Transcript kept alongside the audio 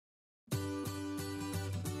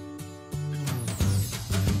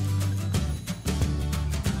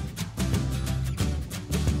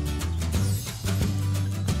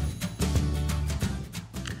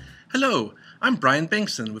Hello, I'm Brian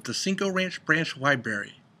Bankson with the Cinco Ranch Branch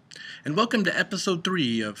Library, and welcome to Episode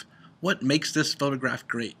 3 of What Makes This Photograph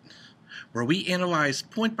Great, where we analyze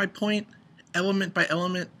point by point, element by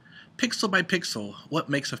element, pixel by pixel, what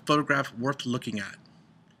makes a photograph worth looking at.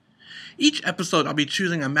 Each episode I'll be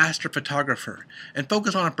choosing a master photographer and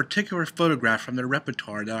focus on a particular photograph from their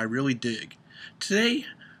repertoire that I really dig. Today,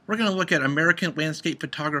 we're going to look at American landscape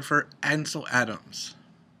photographer Ansel Adams.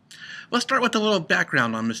 Let's start with a little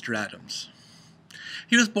background on Mr. Adams.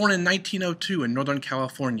 He was born in 1902 in Northern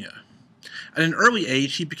California. At an early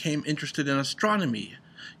age, he became interested in astronomy,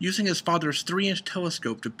 using his father's 3-inch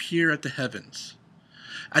telescope to peer at the heavens.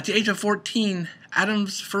 At the age of 14,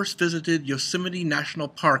 Adams first visited Yosemite National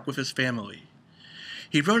Park with his family.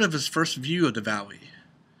 He wrote of his first view of the valley.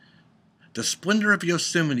 "The splendor of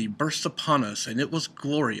Yosemite burst upon us, and it was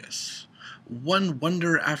glorious. One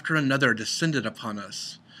wonder after another descended upon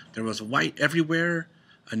us. There was white everywhere.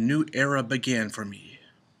 A new era began for me."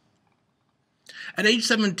 At age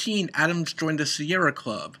 17, Adams joined the Sierra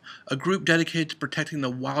Club, a group dedicated to protecting the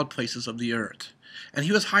wild places of the earth, and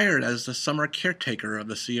he was hired as the summer caretaker of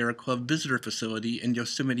the Sierra Club visitor facility in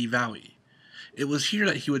Yosemite Valley. It was here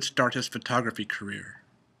that he would start his photography career.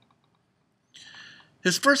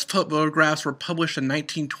 His first photographs were published in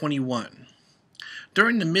 1921.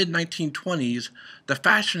 During the mid-1920s, the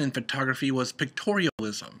fashion in photography was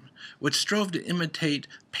pictorialism, which strove to imitate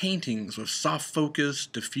paintings with soft focus,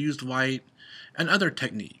 diffused light, and other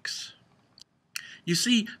techniques. You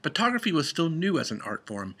see, photography was still new as an art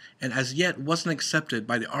form, and as yet wasn't accepted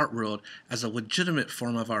by the art world as a legitimate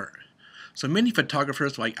form of art. So many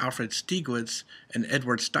photographers like Alfred Stieglitz and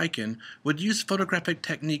Edward Steichen would use photographic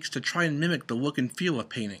techniques to try and mimic the look and feel of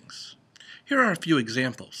paintings. Here are a few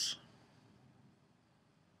examples.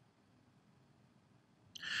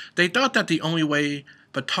 They thought that the only way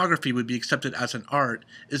photography would be accepted as an art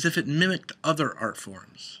is if it mimicked other art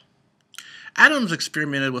forms. Adams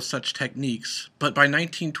experimented with such techniques, but by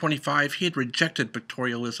 1925 he had rejected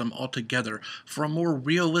pictorialism altogether for a more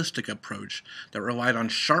realistic approach that relied on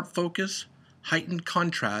sharp focus, heightened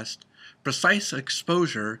contrast, precise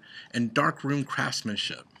exposure, and darkroom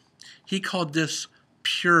craftsmanship. He called this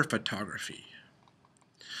pure photography.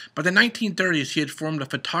 By the 1930s, he had formed a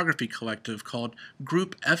photography collective called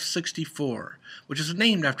Group F64, which is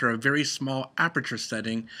named after a very small aperture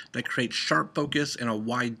setting that creates sharp focus and a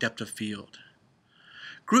wide depth of field.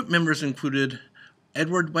 Group members included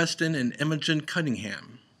Edward Weston and Imogen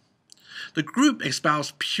Cunningham. The group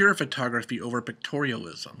espoused pure photography over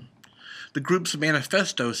pictorialism. The group's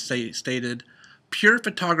manifesto stated, "Pure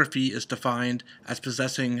photography is defined as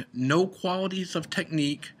possessing no qualities of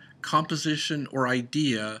technique, composition, or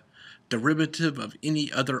idea derivative of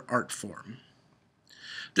any other art form."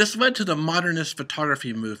 This led to the modernist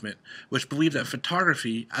photography movement, which believed that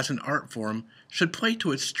photography, as an art form, should play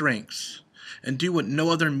to its strengths and do what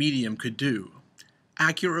no other medium could do: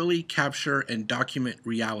 accurately capture and document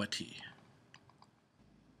reality.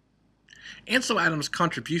 Ansel Adams'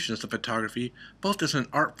 contributions to photography, both as an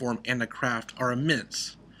art form and a craft, are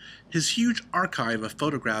immense. His huge archive of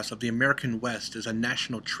photographs of the American West is a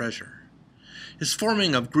national treasure. His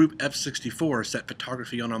forming of Group F64 set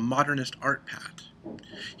photography on a modernist art path.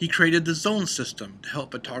 He created the zone system to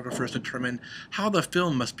help photographers determine how the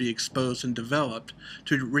film must be exposed and developed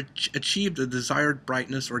to achieve the desired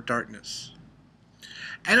brightness or darkness.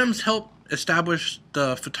 Adams helped establish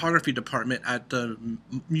the photography department at the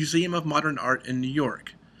Museum of Modern Art in New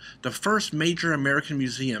York, the first major American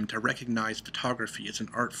museum to recognize photography as an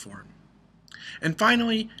art form. And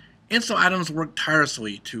finally, Ansel Adams worked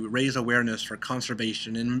tirelessly to raise awareness for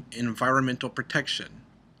conservation and environmental protection.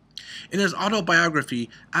 In his autobiography,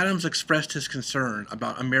 Adams expressed his concern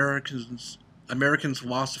about Americans'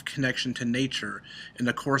 loss of connection to nature in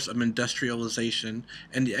the course of industrialization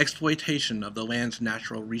and the exploitation of the land's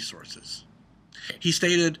natural resources. He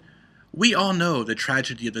stated, "We all know the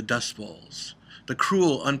tragedy of the Dust Bowls, the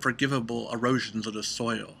cruel, unforgivable erosions of the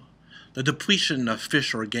soil, the depletion of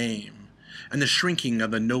fish or game, and the shrinking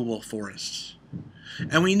of the noble forests.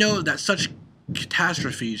 And we know that such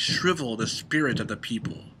catastrophes shrivel the spirit of the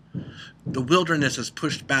people. The wilderness is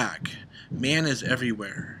pushed back, man is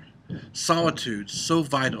everywhere. Solitude, so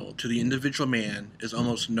vital to the individual man, is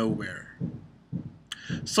almost nowhere."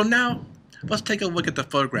 So now, let's take a look at the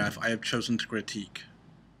photograph I have chosen to critique.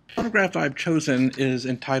 The photograph I've chosen is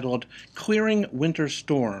entitled "Clearing Winter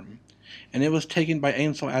Storm," and it was taken by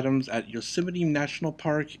Ansel Adams at Yosemite National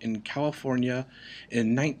Park in California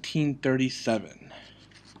in 1937.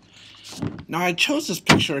 Now, I chose this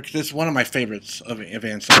picture because it's one of my favorites of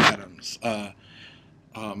Ansel Adams.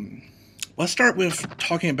 Let's start with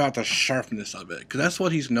talking about the sharpness of it, because that's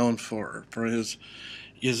what he's known for his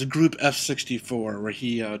group F64, where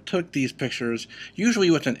he took these pictures, usually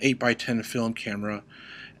with an 8x10 film camera,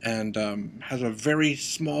 and has a very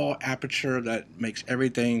small aperture that makes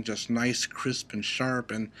everything just nice, crisp, and sharp.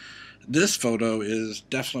 And this photo is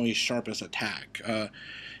definitely sharp as a tack.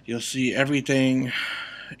 You'll see everything,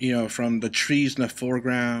 from the trees in the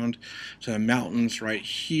foreground to the mountains right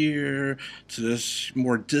here to this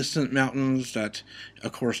more distant mountains that,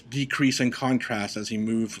 of course, decrease in contrast as you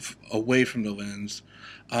move away from the lens,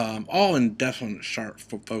 all in definite sharp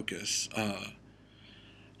focus.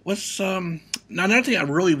 What's Now, another thing I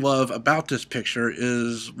really love about this picture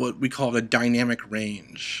is what we call the dynamic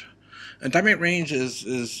range. And dynamic range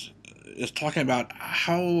is talking about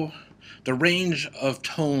how the range of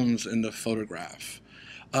tones in the photograph.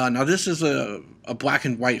 Now, this is a black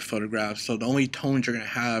and white photograph, so the only tones you're going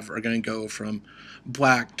to have are going to go from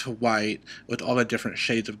black to white with all the different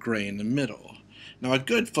shades of gray in the middle. Now, a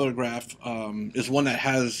good photograph is one that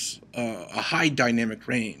has a high dynamic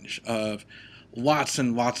range of lots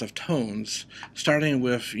and lots of tones, starting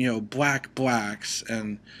with black blacks.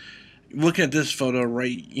 And looking at this photo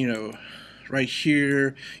right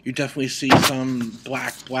here, you definitely see some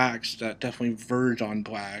black blacks that definitely verge on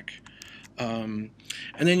black. And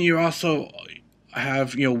then you also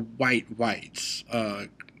have white whites,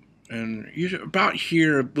 and usually about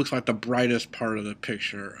here looks like the brightest part of the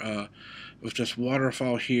picture. With this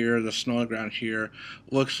waterfall here, the snow on the ground here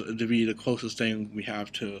looks to be the closest thing we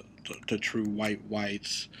have to true white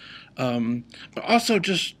whites. But also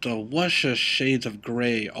just the luscious shades of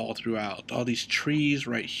gray all throughout. All these trees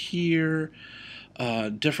right here,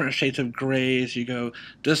 different shades of grays. You go,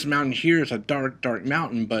 this mountain here is a dark, dark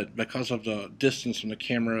mountain, but because of the distance from the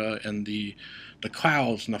camera and the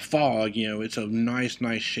clouds and the fog, it's a nice,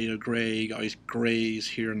 nice shade of gray. All these grays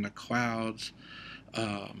here in the clouds.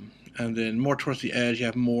 And then more towards the edge, you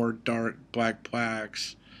have more dark black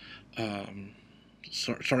blacks,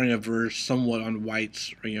 starting to verge somewhat on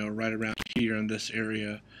whites, right around here in this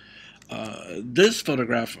area. This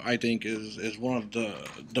photograph, I think, is one of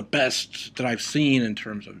the best that I've seen in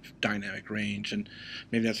terms of dynamic range, and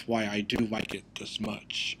maybe that's why I do like it this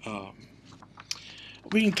much.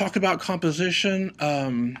 We can talk about composition a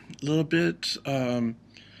little bit. You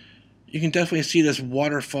can definitely see this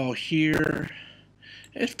waterfall here.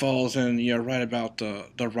 It falls in, right about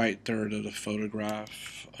the right third of the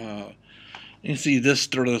photograph. You can see this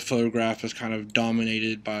third of the photograph is kind of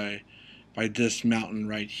dominated by this mountain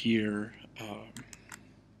right here.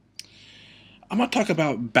 I'm going to talk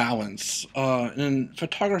about balance. In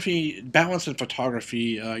photography, balance in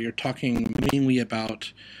photography, you're talking mainly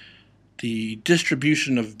about the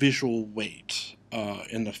distribution of visual weight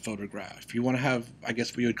in the photograph. You want to have, I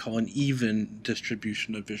guess, what you would call an even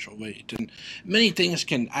distribution of visual weight. And many things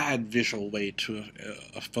can add visual weight to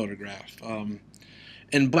a photograph.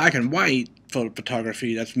 In black and white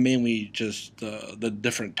photography, that's mainly just the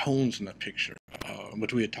different tones in the picture,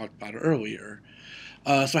 which we had talked about earlier.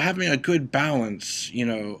 So having a good balance,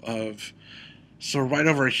 so right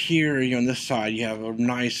over here, on this side, you have a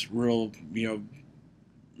nice, real,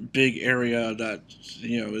 big area that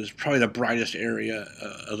is probably the brightest area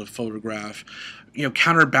of the photograph.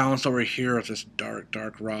 Counterbalanced over here with this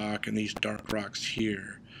dark rock and these dark rocks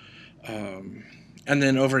here. And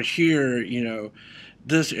then over here,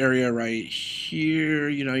 this area right here,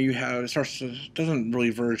 you have, doesn't really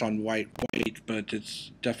verge on white, but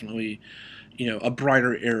it's definitely, a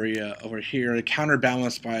brighter area over here,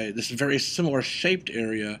 counterbalanced by this very similar shaped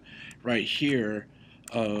area right here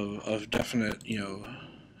of definite,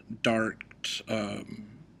 dark,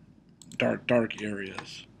 dark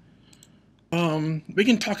areas. We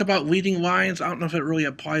can talk about leading lines. I don't know if it really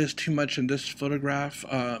applies too much in this photograph.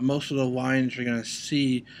 Most of the lines you're going to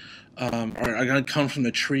see are going to come from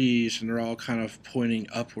the trees, and they're all kind of pointing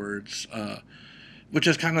upwards, which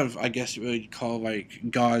is kind of, I guess, what you'd call like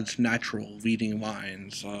God's natural leading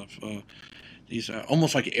lines of these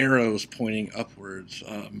almost like arrows pointing upwards.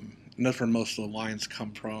 And that's where most of the lines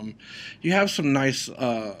come from. You have some nice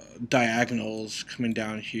diagonals coming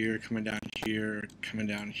down here, coming down here, coming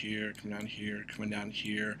down here, coming down here, coming down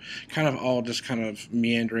here, kind of all just kind of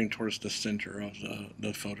meandering towards the center of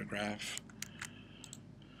the photograph.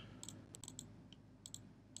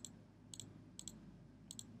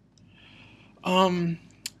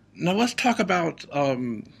 Now let's talk about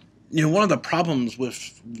one of the problems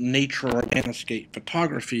with nature or landscape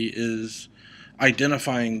photography is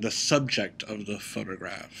identifying the subject of the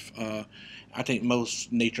photograph. I think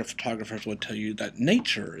most nature photographers would tell you that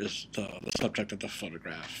nature is the subject of the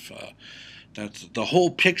photograph. That the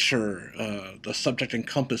whole picture, the subject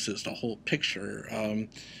encompasses the whole picture,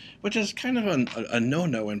 which is kind of a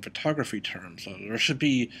no-no in photography terms. There should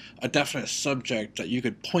be a definite subject that you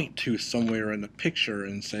could point to somewhere in the picture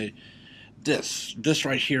and say, this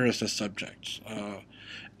right here is the subject.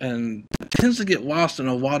 And it tends to get lost in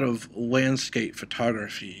a lot of landscape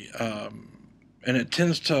photography. And it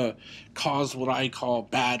tends to cause what I call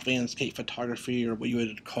bad landscape photography, or what you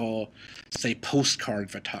would call, say, postcard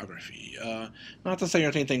photography. Not to say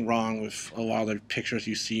there's anything wrong with a lot of the pictures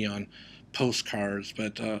you see on postcards,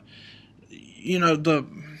 but the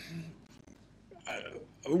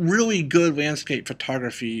really good landscape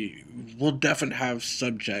photography will definitely have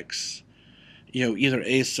subjects, either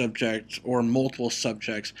a subject or multiple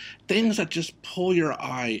subjects, things that just pull your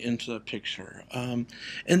eye into the picture. And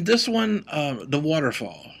this one, the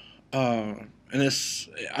waterfall, and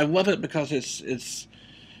I love it because it's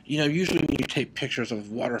usually when you take pictures of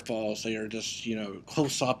waterfalls, they are just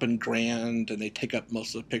close up and grand, and they take up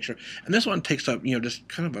most of the picture. And this one takes up just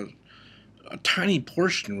kind of a tiny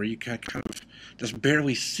portion where you can kind of just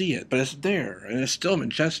barely see it, but it's there and it's still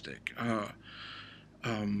majestic.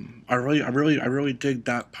 I really dig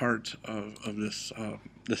that part of this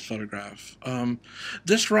photograph.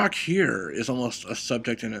 This rock here is almost a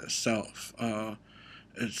subject in itself.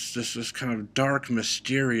 It's this kind of dark,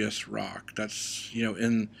 mysterious rock that's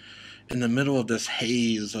in the middle of this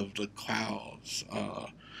haze of the clouds.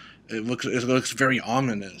 It looks very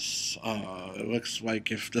ominous. It looks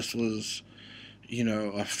like if this was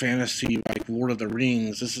a fantasy like Lord of the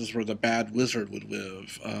Rings, this is where the bad wizard would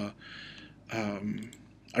live.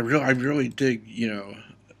 I really dig,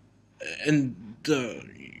 and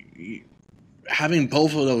having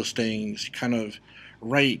both of those things kind of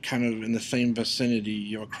in the same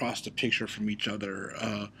vicinity, across the picture from each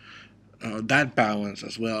other. That balance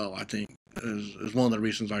as well, I think, is one of the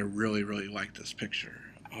reasons I really, really like this picture.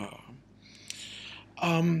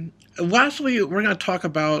 Lastly, we're going to talk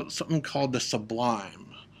about something called the sublime.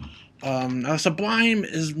 Now, sublime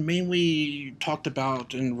is mainly talked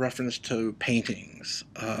about in reference to paintings,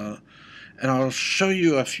 and I'll show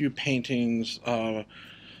you a few paintings,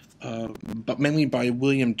 but mainly by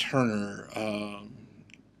William Turner,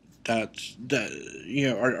 that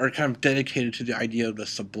are kind of dedicated to the idea of the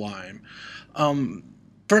sublime.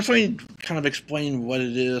 First, let me kind of explain what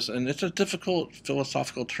it is, and it's a difficult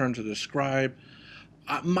philosophical term to describe.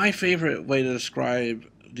 My favorite way to describe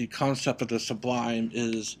the concept of the sublime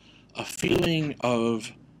is a feeling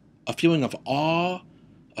of awe,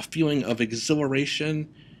 a feeling of exhilaration,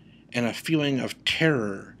 and a feeling of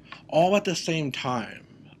terror, all at the same time.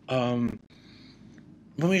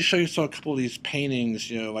 Let me show you a couple of these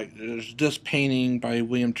paintings. Like there's this painting by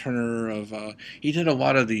William Turner of he did a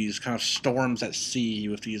lot of these kind of storms at sea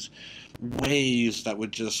with these waves that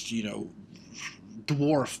would just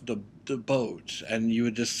dwarf the boat, and you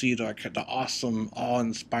would just see the awesome,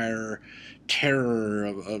 awe-inspiring terror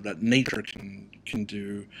of that nature can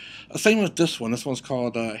do. Same with this one. This one's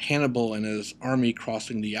called Hannibal and his army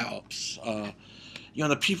crossing the Alps.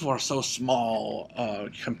 The people are so small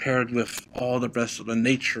compared with all the rest of the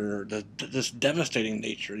nature, this devastating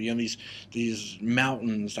nature. These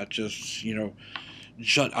mountains that just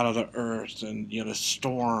jut out of the earth, and the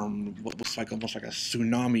storm, what looks like almost like a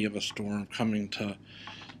tsunami of a storm coming to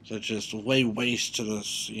just lay waste to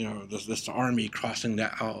this army crossing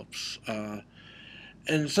the Alps.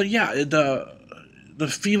 And so yeah, the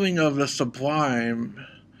feeling of the sublime.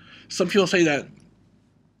 Some people say that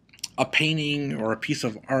a painting or a piece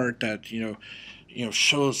of art that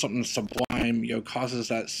shows something sublime causes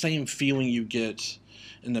that same feeling you get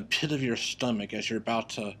in the pit of your stomach as you're about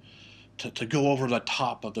to go over the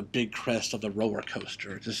top of the big crest of the roller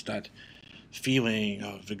coaster. Just that feeling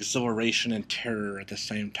of exhilaration and terror at the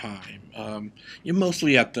same time. You're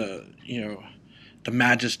mostly at the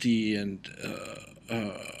majesty and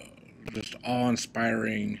just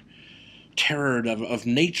awe-inspiring terror of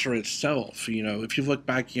nature itself. If you look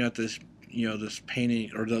back at this this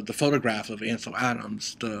painting or the photograph of Ansel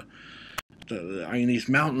Adams, these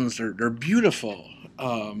mountains they're beautiful,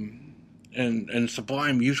 and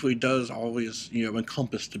sublime usually does always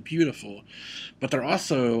encompass the beautiful, but they're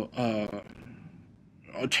also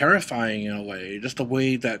terrifying in a way, just the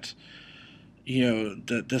way that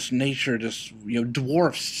that this nature just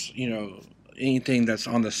dwarfs anything that's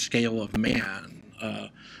on the scale of man.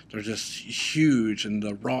 They're just huge, and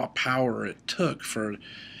the raw power it took for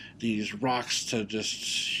these rocks to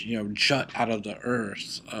just jut out of the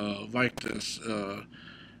earth like this.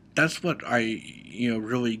 That's what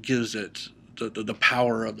really gives it the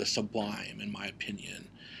power of the sublime, in my opinion.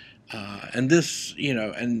 And this,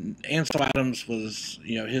 and Ansel Adams was,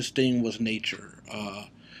 his thing was nature.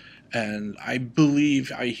 And I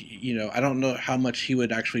believe I don't know how much he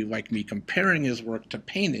would actually like me comparing his work to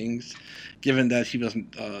paintings, given that he was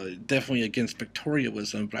definitely against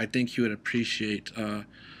pictorialism. But I think he would appreciate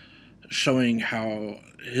showing how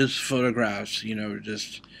his photographs,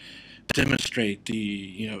 just demonstrate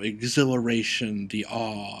the, exhilaration, the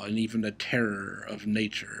awe, and even the terror of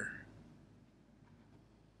nature.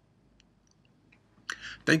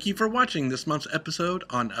 Thank you for watching this month's episode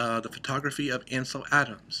on the photography of Ansel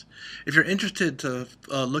Adams. If you're interested to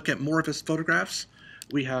look at more of his photographs,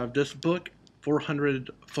 we have this book,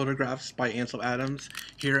 400 Photographs by Ansel Adams,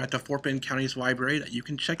 here at the Fort Bend County's Library that you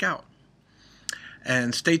can check out.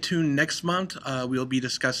 And stay tuned next month. We'll be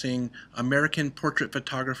discussing American portrait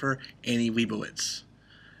photographer Annie Leibovitz.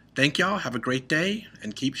 Thank y'all, have a great day,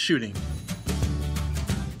 and keep shooting.